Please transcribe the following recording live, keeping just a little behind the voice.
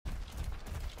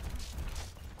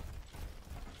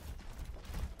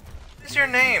is your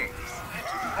name?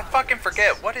 I fucking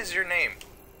forget. What is your name?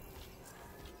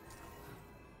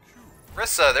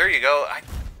 Rissa, there you go.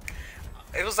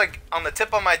 It was like on the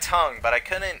tip of my tongue, but I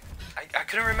couldn't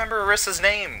remember Rissa's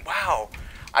name. Wow.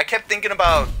 I kept thinking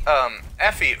about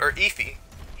Effie or Effie.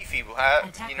 Effie,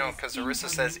 you know, because Rissa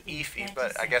says Effie,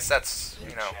 but I guess that's,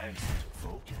 you know,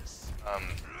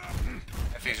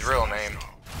 Effie's real name.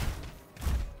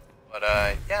 But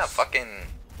yeah, fucking,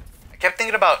 I kept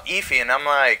thinking about Effie, and I'm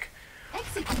like,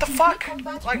 what the fuck?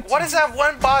 Like, what is that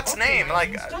one bot's name?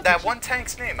 Like, that one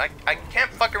tank's name? I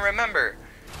can't fucking remember.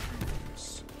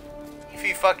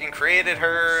 Effie fucking created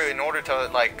her in order to,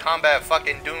 like, combat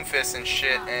fucking Doomfist and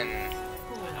shit, and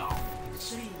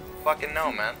fucking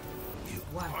no, man.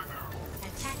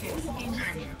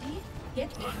 Get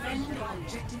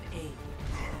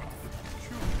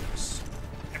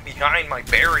behind my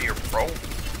barrier, bro.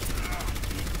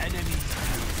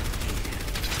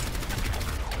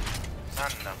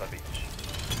 Son of a bitch.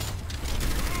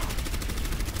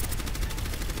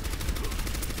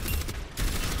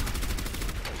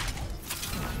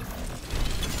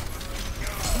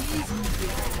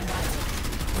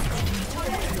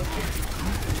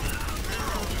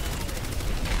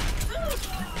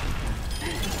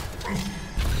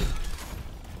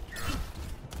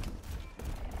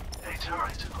 A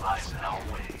turret lies in our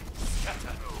way.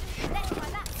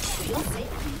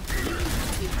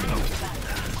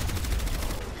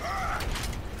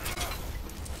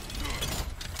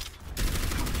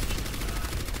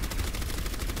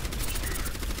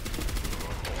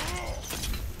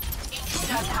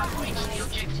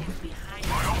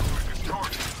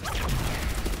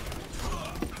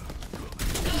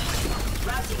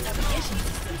 Routing navigation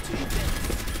system to defense.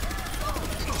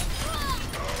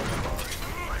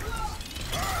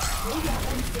 Hold your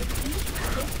own safety.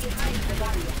 Get behind the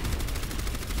barrier.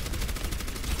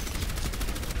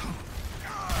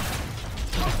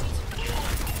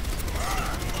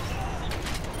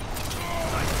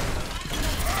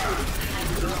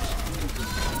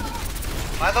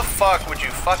 Why the fuck would you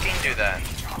fucking do that?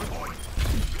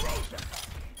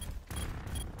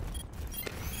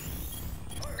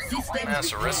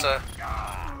 Mass Orisa.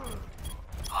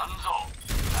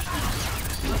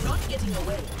 You're not getting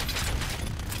away.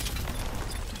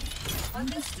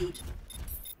 Understood.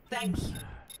 Thank you.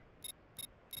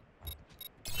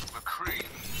 McCree.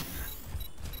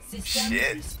 System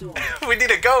Shit. restored. We need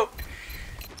to go.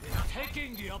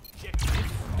 Taking the objective.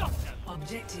 Stop them.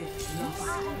 Objective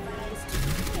lost.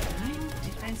 New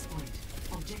defense point.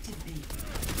 Objective B.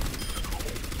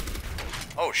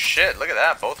 Oh shit, look at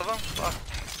that, both of them? Fuck.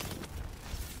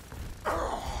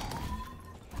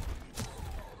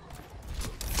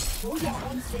 Hold your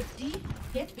own safety.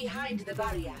 Get behind the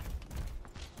barrier.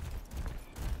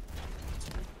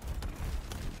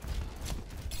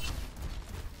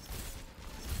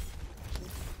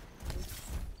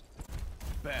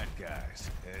 Bad guys,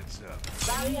 heads up.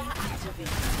 Barrier activated.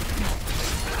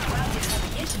 Routing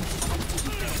navigation system to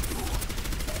defense.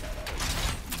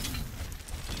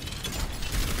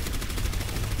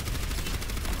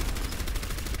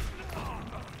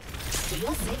 For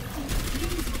your safety,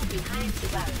 please move behind the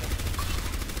barrier.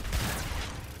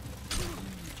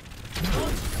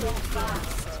 Not so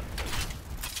fast.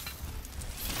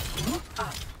 Look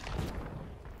up.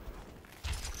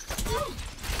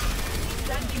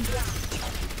 Standing ground.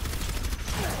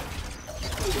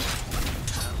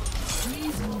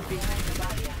 Please move behind the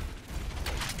barrier.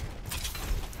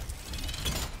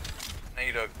 I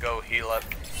need to go heal up.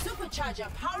 Supercharger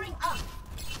powering up.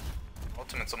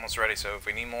 Ultimate's almost ready, so if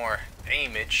we need more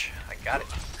damage, I got it.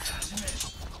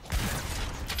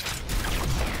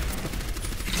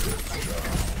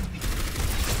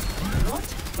 Not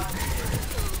bad.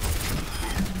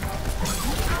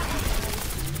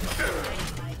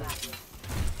 My barrier.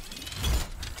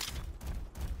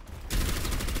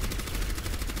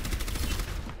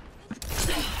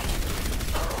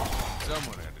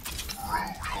 Someone had to do it.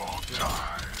 Roadhog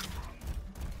time.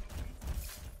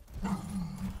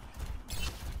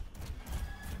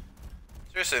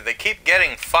 Seriously, they keep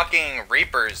getting fucking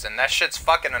Reapers, and that shit's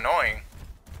fucking annoying.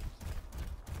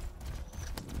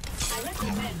 I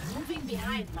recommend moving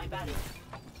behind my barrier.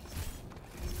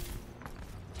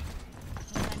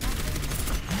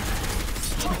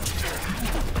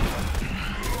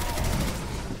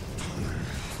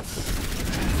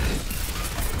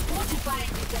 Fortifying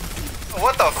defenses.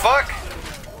 What the fuck?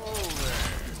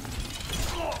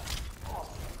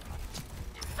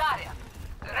 Zarya,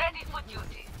 ready for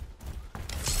duty.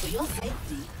 For your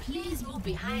safety, please move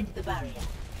behind the barrier.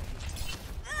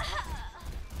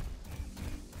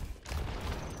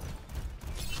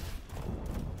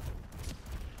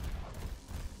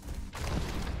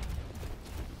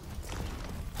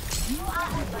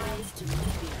 advised to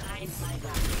move behind my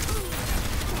back.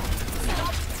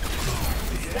 Stop.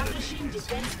 Establishing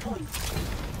defense point.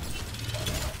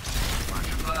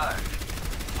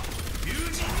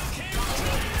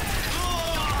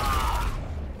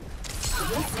 For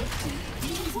your safety,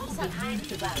 please move behind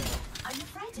the barrier. Are you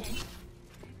frightened?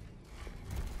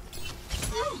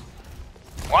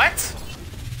 What?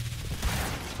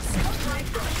 Stop right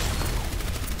there.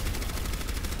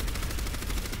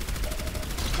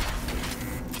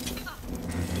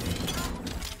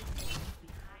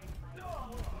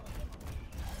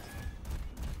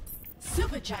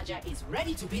 Supercharger is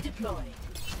ready to be deployed.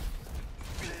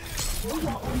 For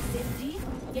your own safety,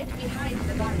 get behind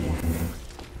the barrier.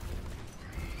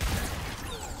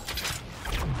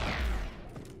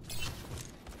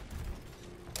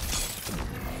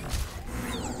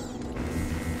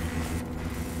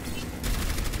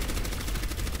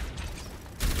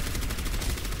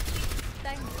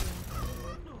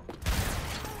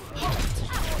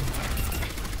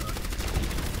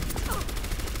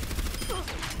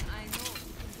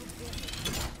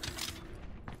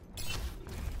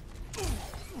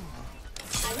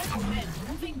 I recommend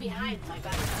moving behind my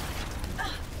barrier.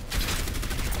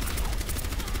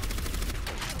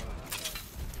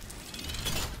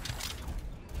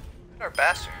 Where'd our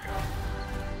bastard go?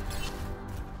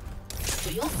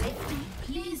 For your safety,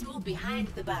 please move behind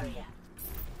the barrier.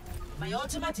 My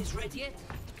ultimate is ready.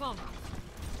 Come.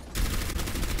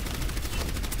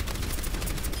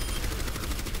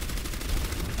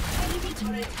 Enemy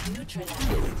turret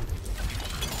neutralized.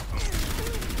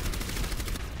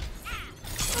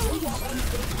 For your own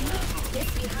safety, get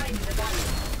behind the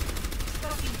barrier.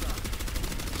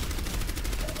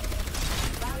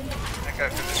 That guy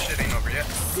for this shit ain't over yet.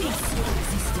 Cease your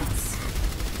resistance.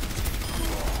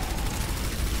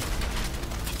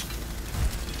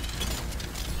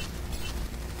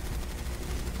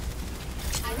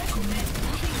 I recommend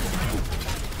moving behind the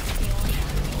barrier.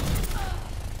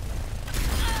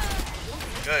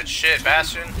 Good shit,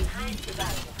 Bastion. Behind the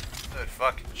barrier. Good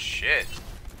fucking shit.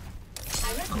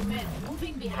 I recommend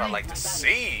moving What behind I'd like my to barrier.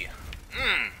 see.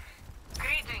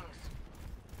 Greetings.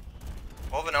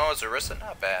 Overwatch Orisa,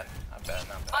 not bad. Not bad,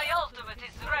 not bad. My ultimate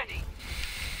is ready.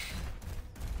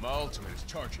 My ultimate is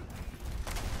charging.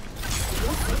 For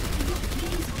your safety,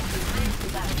 please move behind the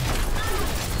barrier.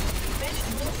 Defense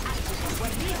mode active.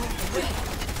 We're here on the way.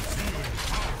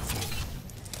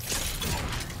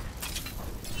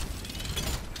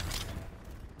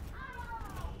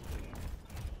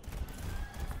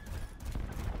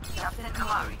 Captain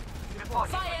Kamari,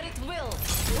 reporting. Fire at will.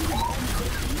 For your own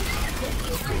safety, get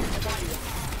behind the barrier.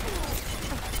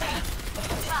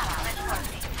 Sarah, let's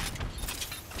proceed.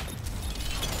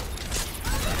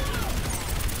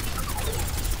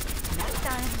 Last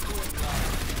time.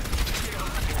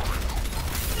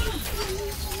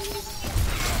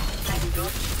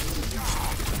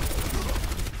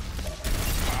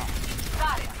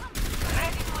 Sarah,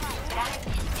 ready for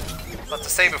you. About to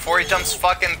say before he jumps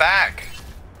fucking back.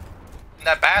 And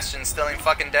that Bastion's still ain't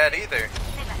fucking dead either.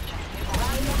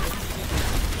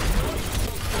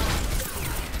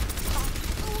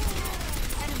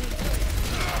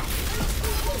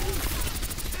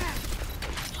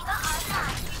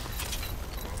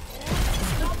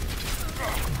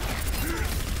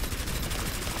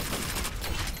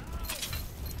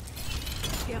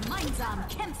 Gemeinsam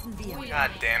kämpfen wir.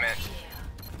 God damn it.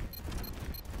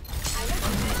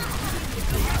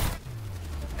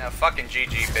 Yeah, fucking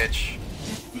GG, bitch.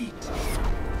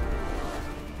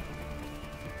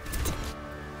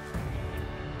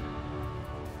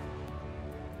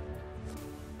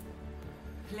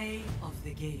 Play of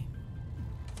the game.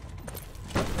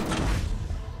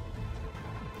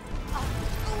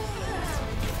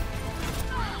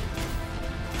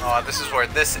 Oh, this is where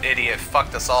this idiot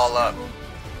fucked us all up.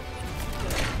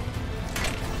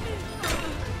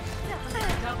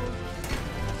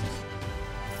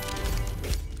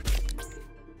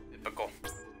 Typical.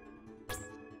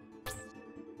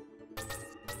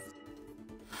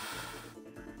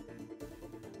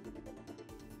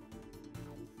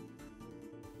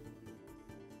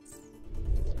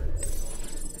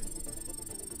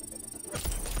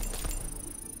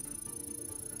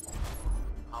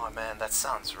 Oh man, that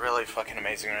sounds really fucking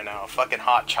amazing right now. Fucking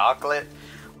hot chocolate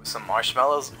with some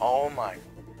marshmallows. Oh my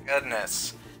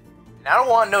goodness. And I don't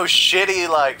want no shitty,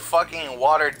 like, fucking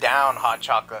watered down hot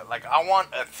chocolate. Like, I want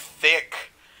a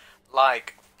thick,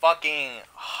 like, fucking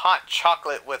hot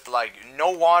chocolate with, like,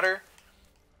 no water.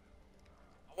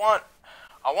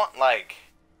 I want like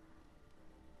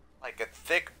a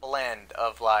thick blend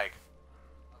of, like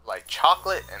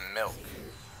chocolate and milk.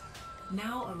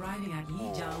 Now arriving at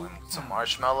Lijiang. Some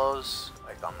marshmallows,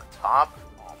 like on the top.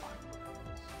 Oh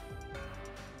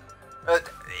my.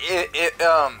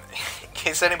 In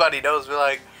case anybody knows, we're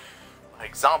like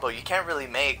Zombo, you can't really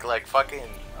make like fucking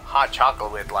hot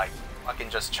chocolate with like fucking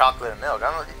just chocolate and milk.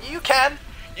 You can.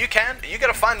 You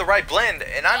gotta find the right blend,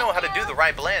 and I know how to do the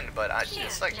right blend, but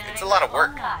it's like it's a lot of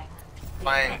work.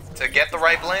 To get the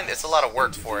right blend, it's a lot of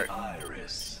work for it.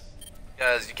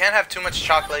 Because you can't have too much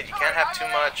chocolate, you can't have too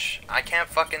much. I can't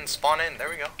fucking spawn in. There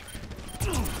we go.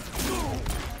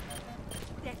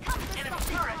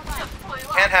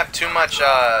 Can't have too much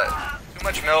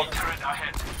milk.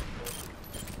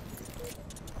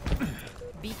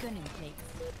 Beacon in place.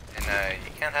 And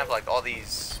you can't have like all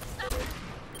these.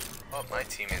 Oh, my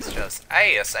team is just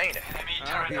ass, ain't it?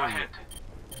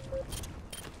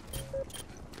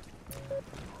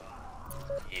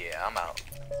 Yeah, I'm out.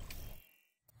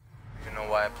 I don't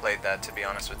know why I played that, to be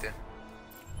honest with you.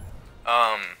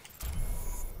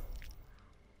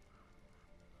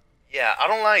 Yeah, I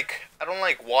don't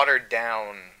like watered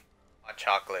down hot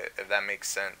chocolate, if that makes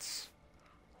sense.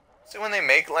 So when they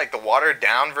make like the watered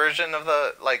down version of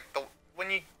the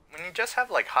when you just have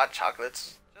like hot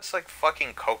chocolates, just like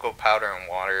fucking cocoa powder and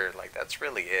water, like that's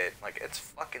really it. Like it's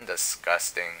fucking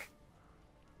disgusting.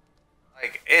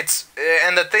 Like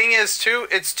and the thing is too,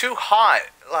 it's too hot.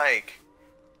 Like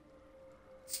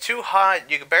it's too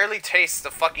hot. You can barely taste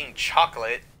the fucking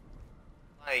chocolate.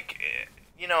 Like,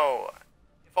 you know,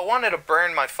 if I wanted to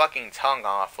burn my fucking tongue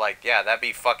off, like yeah, that'd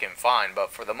be fucking fine.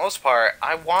 But for the most part,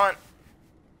 I want to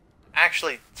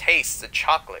actually taste the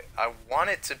chocolate. I want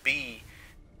it to be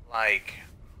like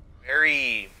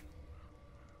very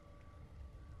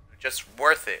just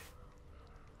worth it.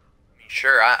 I mean,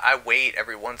 sure, I wait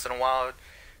every once in a while,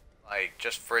 like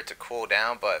just for it to cool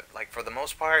down, but like for the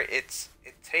most part, it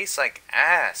tastes like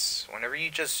ass whenever you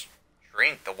just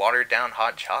drink the watered down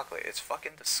hot chocolate. It's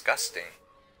fucking disgusting.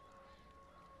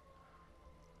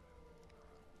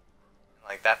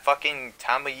 Like that fucking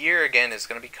time of year again is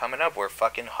gonna be coming up where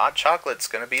fucking hot chocolate's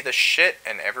gonna be the shit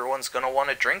and everyone's gonna want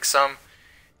to drink some.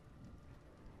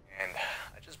 And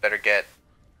I just better get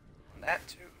on that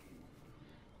too.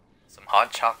 Some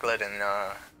hot chocolate and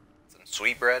some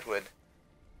sweetbread would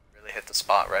really hit the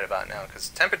spot right about now, because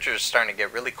temperatures are starting to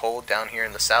get really cold down here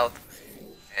in the south,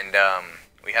 and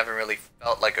we haven't really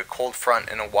felt like a cold front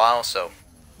in a while, so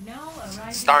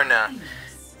it's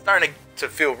starting to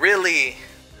feel really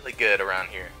good around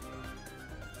here.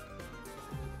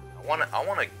 I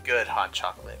want a good hot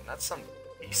chocolate, not some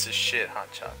piece of shit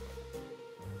hot chocolate.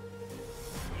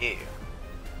 Yeah.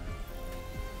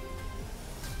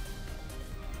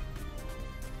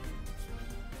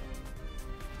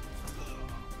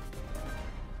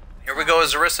 Here we go,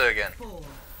 Zarissa again. 4,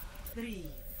 3,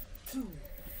 2,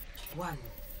 1.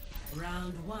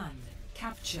 Round 1.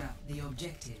 Capture the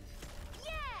objective.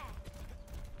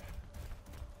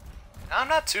 I'm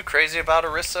not too crazy about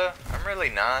Orisa. I'm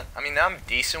really not. I mean, I'm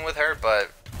decent with her,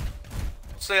 but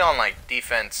mostly on like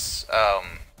defense.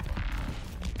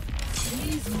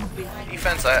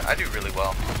 Defense, I do really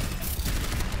well.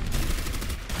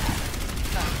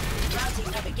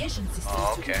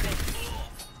 Oh, okay.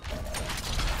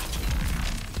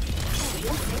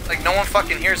 Like no one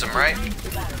fucking hears him, right?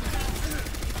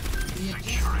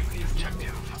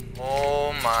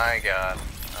 Oh my god.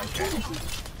 Okay.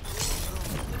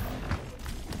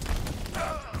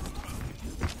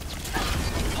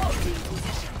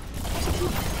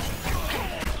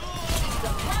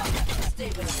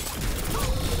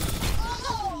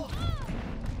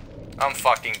 I'm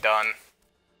fucking done.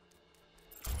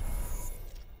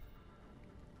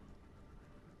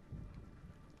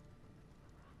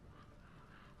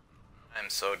 I'm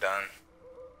so done.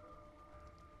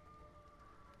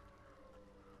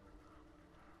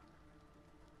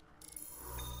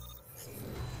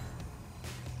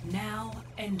 Now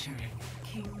entering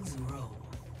King's Row.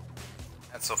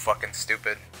 That's so fucking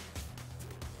stupid.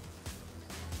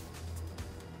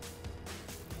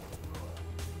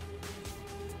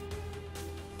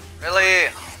 Really?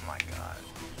 Oh my god.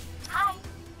 Hi.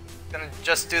 Gonna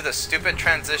just do the stupid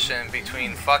transition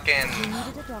between fucking...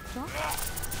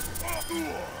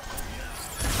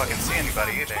 fucking see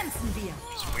anybody either.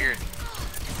 It's weird.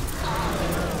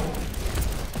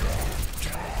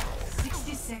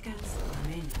 60 seconds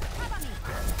remaining.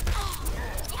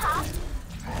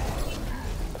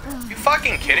 You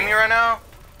fucking kidding me right now?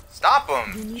 Stop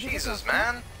him! Jesus,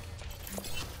 man.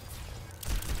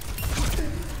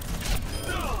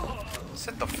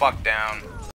 Sit the fuck down.